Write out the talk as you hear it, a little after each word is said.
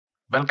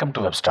Welcome to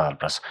Webstar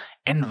Plus.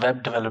 In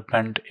web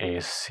development, a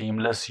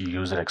seamless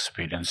user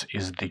experience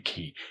is the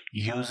key.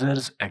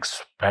 Users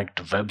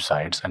expect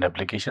websites and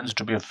applications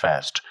to be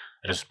fast,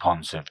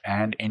 responsive,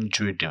 and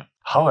intuitive.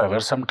 However,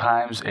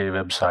 sometimes a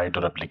website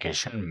or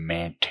application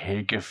may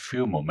take a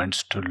few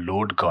moments to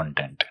load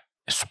content,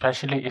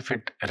 especially if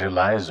it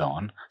relies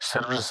on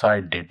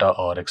server-side data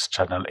or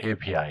external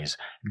APIs.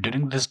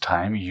 During this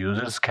time,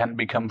 users can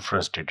become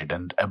frustrated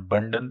and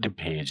abandon the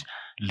page,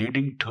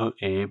 leading to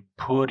a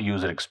poor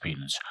user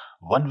experience.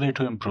 One way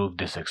to improve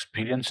this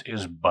experience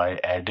is by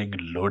adding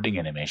loading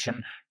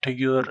animation to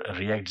your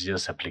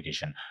reactjs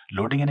application.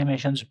 Loading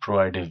animations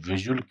provide a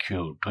visual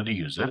cue to the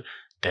user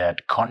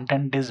that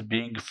content is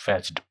being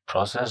fetched,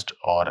 processed,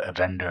 or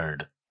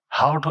rendered.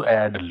 How to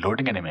add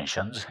loading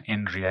animations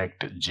in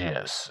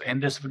reactjs.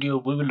 In this video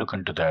we will look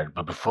into that,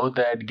 but before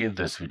that, give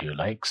this video a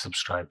like,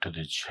 subscribe to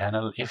the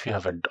channel if you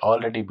haven't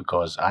already,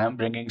 because I am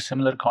bringing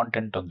similar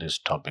content on this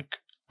topic.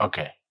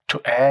 Okay,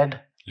 to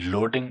add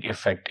loading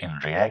effect in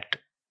React,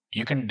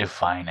 you can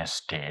define a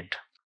state,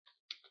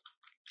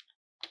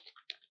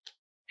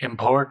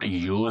 import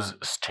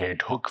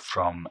useState hook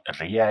from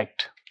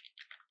React,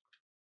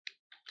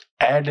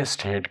 add a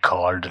state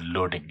called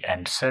loading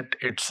and set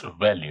its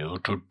value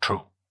to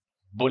true.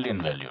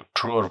 Boolean value,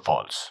 true or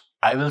false.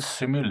 I will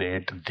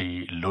simulate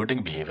the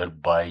loading behavior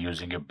by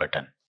using a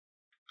button.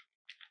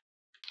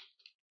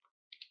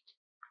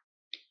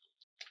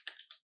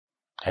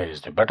 Here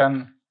is the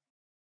button.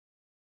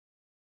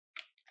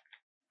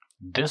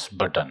 This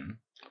button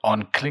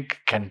on click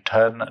can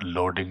turn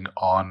loading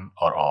on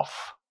or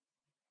off.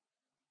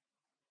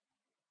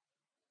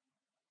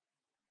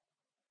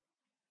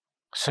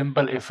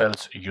 Simple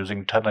if-else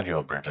using ternary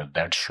operator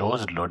that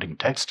shows loading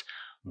text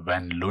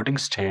when loading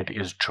state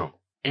is true.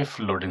 If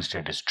loading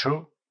state is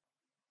true,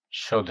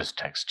 show this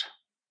text.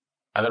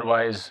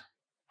 Otherwise,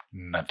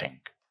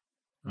 nothing.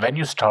 When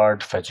you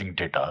start fetching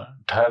data,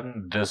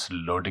 turn this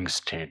loading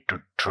state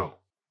to true.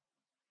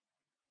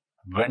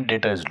 When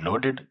data is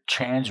loaded,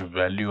 change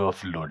value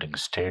of loading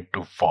state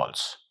to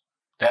false.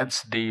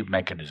 That's the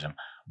mechanism.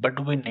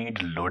 But we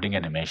need loading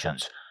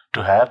animations.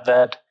 To have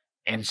that,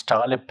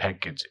 install a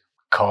package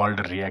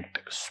called React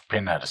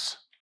Spinners.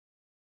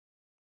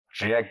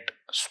 React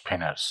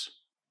Spinners.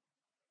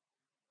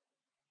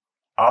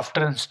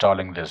 After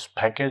installing this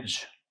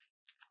package,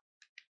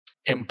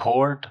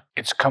 import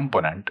its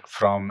component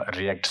from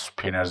React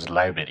Spinners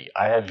library.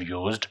 I have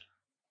used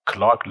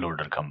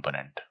ClockLoader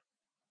component.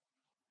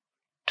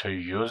 To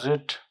use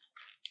it,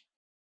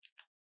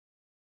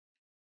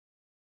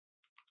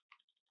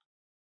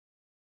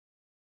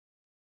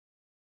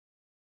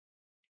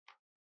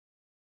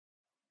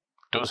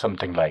 do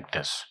something like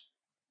this.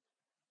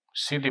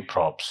 See the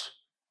props.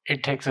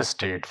 It takes a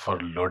state for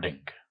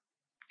loading.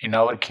 In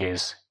our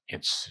case,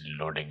 it's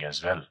loading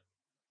as well.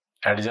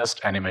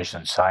 Adjust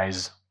animation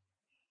size,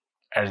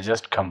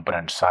 adjust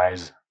component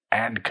size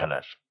and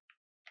color.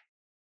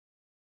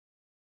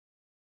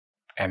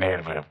 And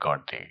here we have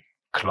got the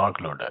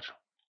ClockLoader.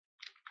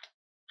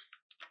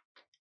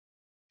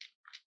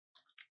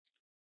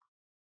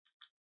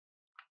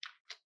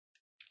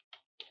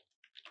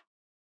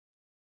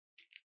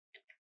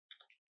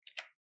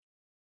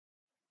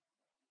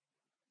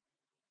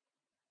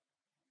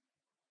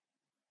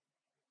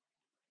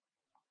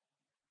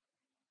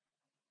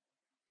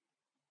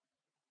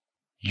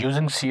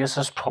 Using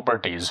CSS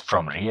properties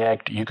from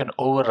React, you can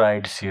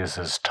override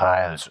CSS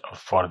styles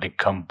for the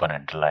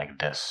component like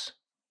this.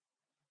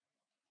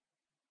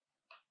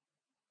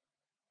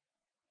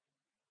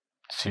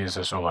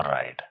 CSS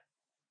override.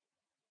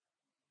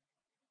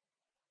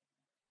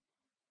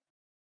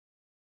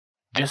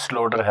 This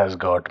loader has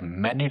got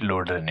many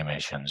loader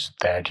animations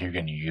that you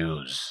can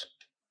use,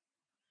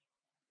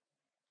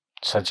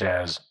 such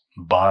as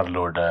bar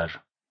loader,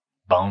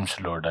 bounce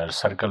loader,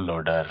 circle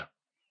loader,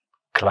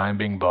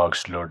 climbing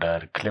box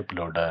loader, clip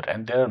loader,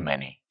 and there are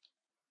many.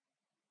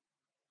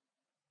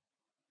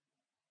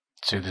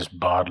 See this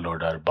bar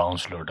loader,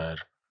 bounce loader,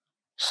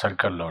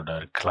 circle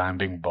loader,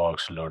 climbing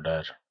box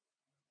loader,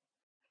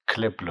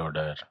 clip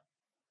loader,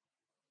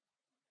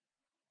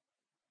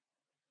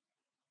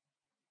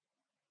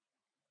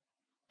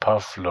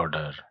 puff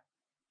loader,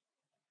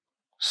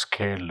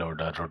 scale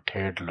loader,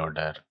 rotate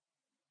loader,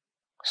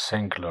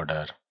 sync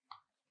loader.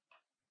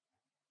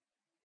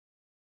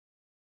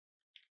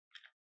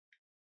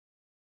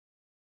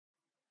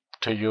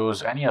 To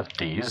use any of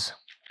these,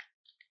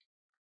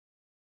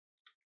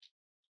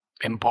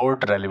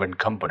 import relevant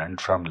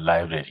component from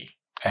library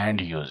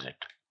and use it.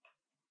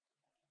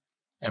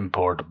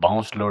 Import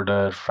bounce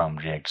loader from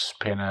React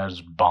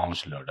Spinners,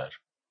 bounce loader.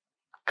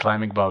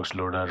 Climbing box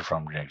loader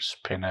from React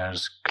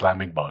Spinners,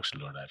 climbing box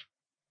loader.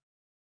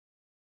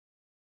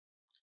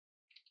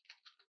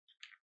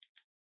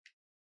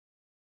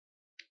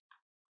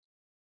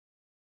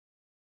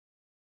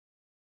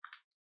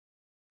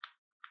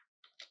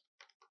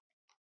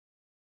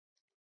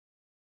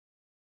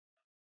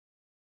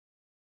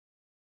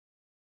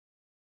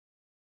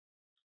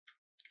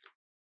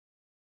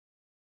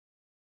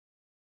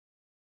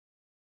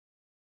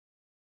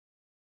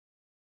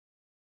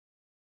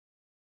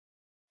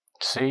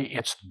 See,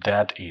 it's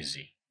that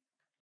easy.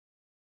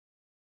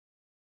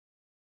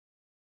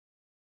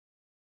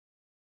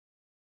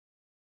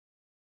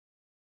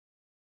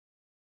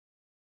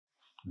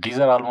 These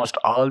are almost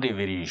all the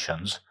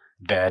variations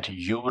that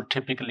you would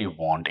typically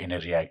want in a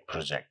React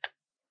project.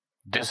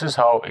 This is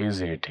how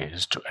easy it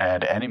is to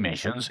add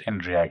animations in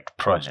React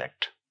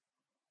project.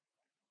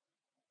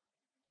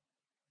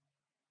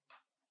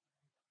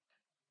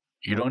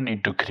 You don't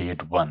need to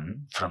create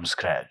one from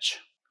scratch.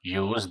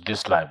 Use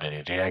this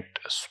library, React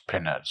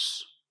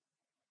Spinners.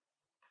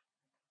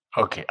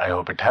 Okay, I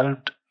hope it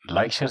helped.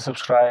 Like, share,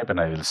 subscribe, and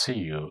I will see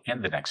you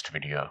in the next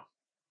video.